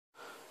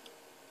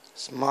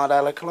Smart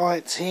Alec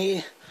lights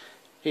here.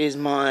 Here's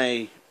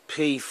my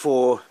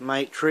P4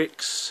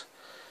 matrix.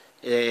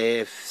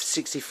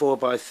 64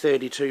 by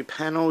 32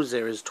 panels.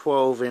 There is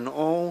 12 in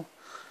all.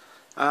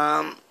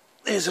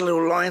 There's a little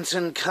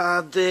Linsn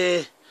card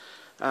there.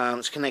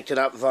 It's connected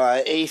up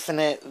via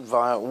Ethernet,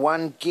 via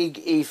 1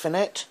 gig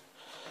Ethernet,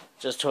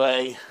 just to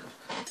a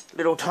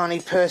little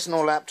tiny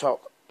personal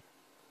laptop.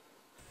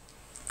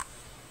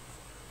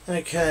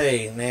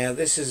 Okay, now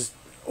this is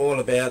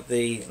all about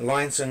the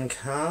Linsn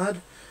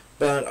card,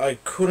 but I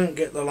couldn't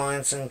get the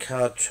Linsn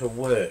card to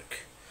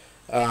work.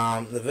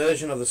 The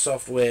version of the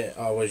software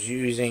I was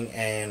using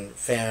and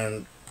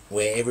found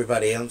where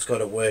everybody else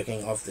got it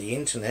working off the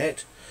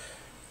internet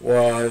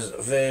was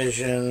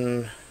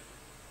version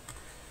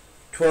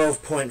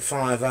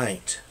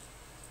 12.58.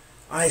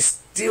 I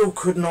still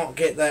could not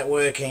get that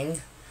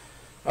working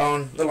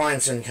on the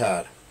Linsn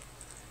card.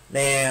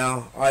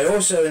 Now, I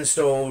also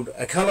installed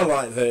a colour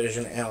light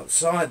version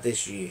outside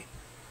this year,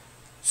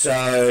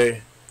 so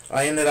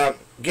I ended up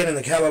getting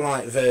the colour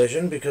light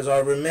version because I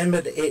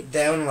remembered it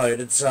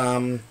downloaded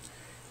some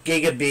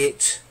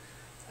gigabit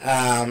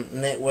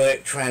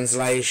network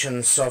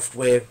translation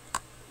software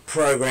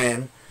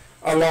program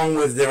along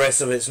with the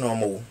rest of its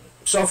normal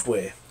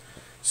software.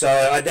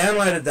 So I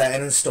downloaded that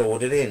and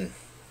installed it in.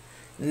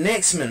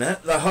 Next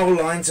minute, the whole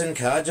Linsn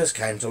card just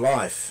came to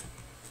life.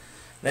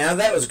 Now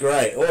that was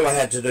great. All I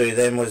had to do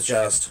then was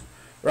just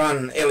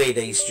run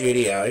LED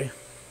Studio,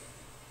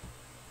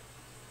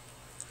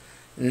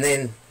 and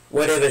then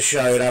whatever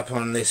showed up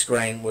on this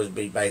screen would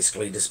be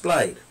basically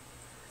displayed.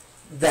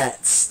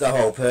 That's the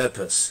whole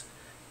purpose,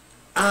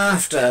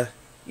 after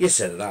you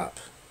set it up.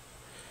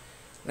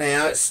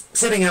 Now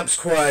setting up's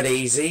quite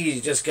easy. You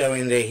just go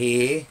into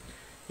here,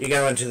 you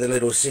go into the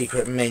little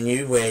secret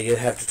menu where you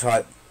have to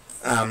type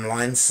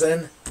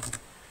Linsn,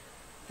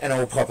 and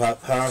it'll pop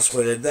up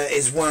password. That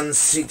is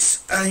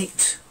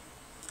 168.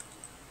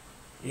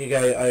 You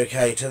go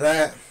OK to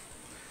that,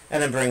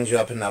 and it brings you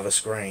up another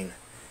screen.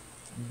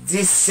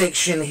 This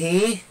section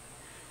here,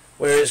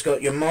 where it's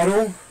got your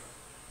model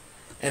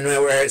and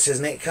where it says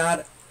net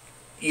card,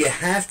 you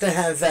have to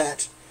have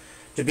that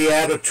to be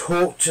able to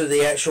talk to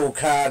the actual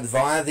card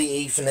via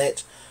the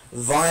Ethernet,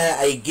 via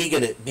a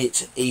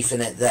gigabit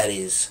Ethernet, that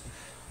is.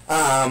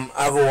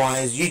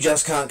 Otherwise you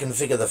just can't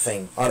configure the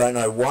thing. I don't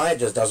know why, it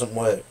just doesn't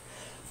work.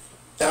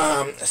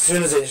 As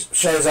soon as it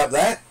shows up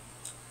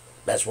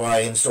that's why I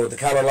installed the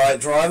colour light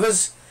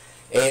drivers,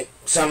 it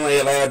suddenly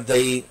allowed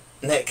the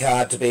net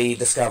card to be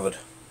discovered.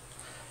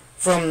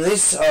 From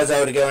this I was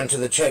able to go into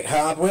the check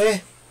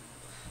hardware.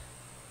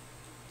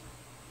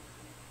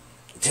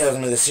 It tells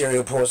me the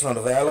serial port's not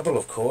available.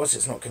 Of course,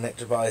 it's not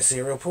connected by a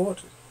serial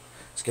port,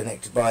 it's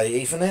connected by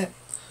Ethernet,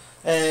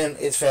 and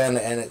it's found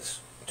it, and it's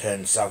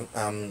turned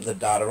the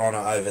data on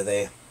it over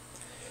there.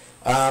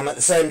 At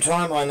the same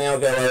time, I now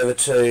go over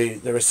to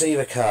the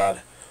receiver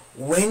card.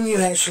 When you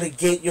actually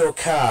get your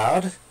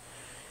card,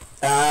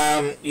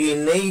 you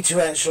need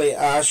to actually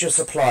ask your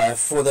supplier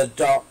for the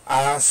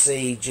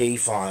 .rcg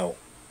file.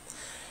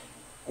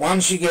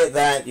 Once you get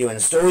that, you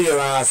install your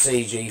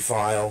RCG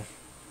file.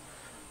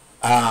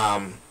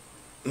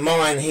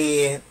 Mine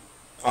here,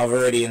 I've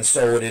already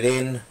installed it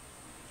in.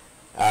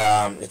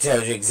 It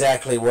tells you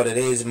exactly what it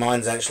is.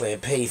 Mine's actually a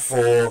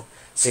P4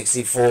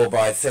 64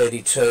 by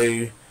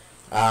 32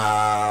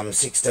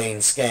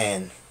 16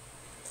 scan.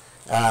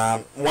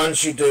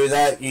 Once you do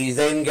that, you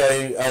then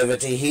go over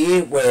to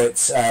here where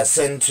it's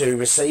send to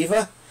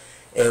receiver.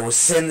 It will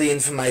send the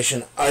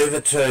information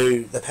over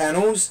to the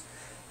panels.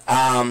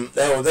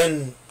 They will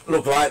then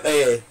look like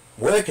they're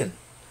working.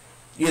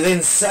 You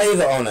then save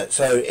it on it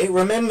so it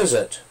remembers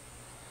it.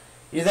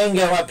 You then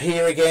go up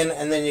here again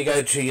and then you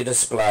go to your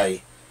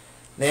display.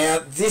 Now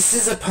this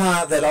is a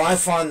part that I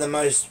find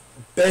the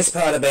best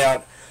part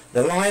about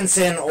the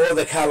Linsn or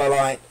the colour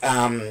light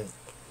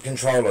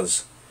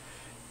controllers.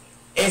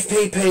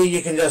 FPP,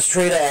 you can just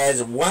treat it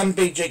as one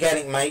big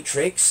gigantic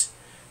matrix,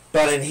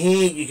 but in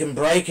here you can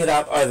break it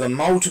up over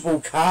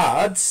multiple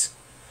cards,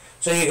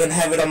 so you can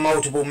have it on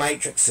multiple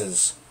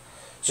matrices.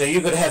 So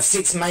you could have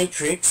 6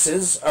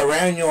 matrices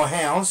around your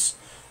house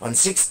on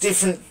 6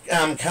 different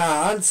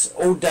cards,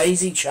 all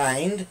daisy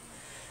chained,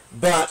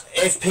 but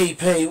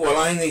FPP will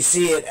only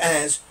see it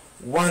as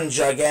one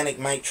gigantic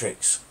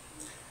matrix.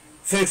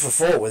 Food for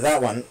thought with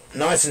that one.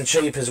 Nice and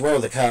cheap as well,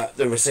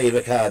 the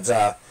receiver cards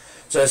are.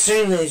 So as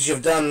soon as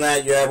you've done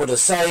that, you're able to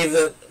save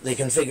the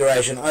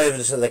configuration over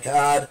to the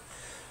card,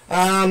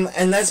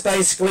 and that's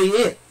basically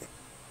it.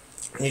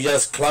 You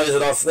just close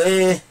it off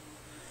there.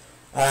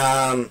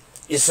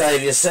 You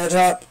save your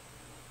setup,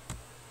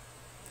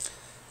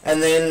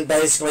 and then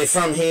basically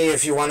from here,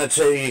 if you wanted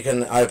to, you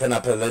can open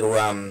up a little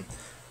okay,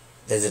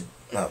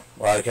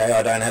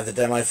 I don't have the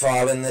demo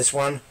file in this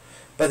one,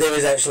 but there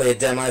is actually a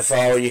demo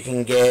file you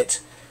can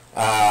get.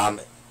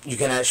 You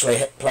can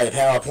actually play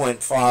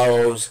PowerPoint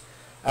files,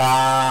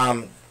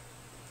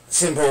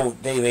 simple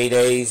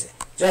DVDs,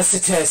 just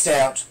to test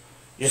out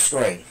your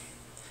screen.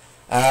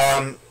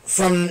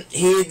 From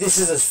here, this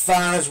is as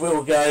far as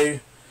we'll go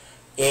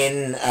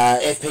in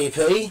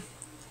FPP.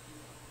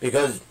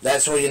 because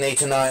that's all you need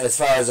to know as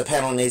far as the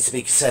panel needs to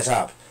be set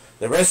up.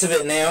 The rest of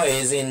it now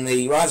is in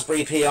the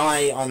Raspberry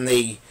Pi on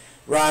the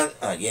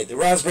the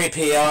Raspberry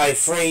Pi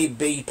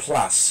 3B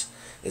Plus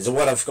is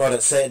what I've got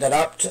it set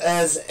up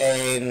as,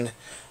 and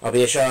I'll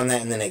be showing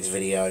that in the next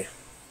video.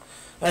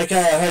 Okay,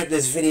 I hope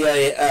this video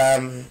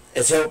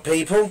has helped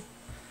people.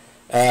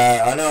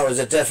 I know it was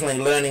a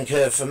definitely learning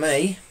curve for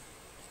me.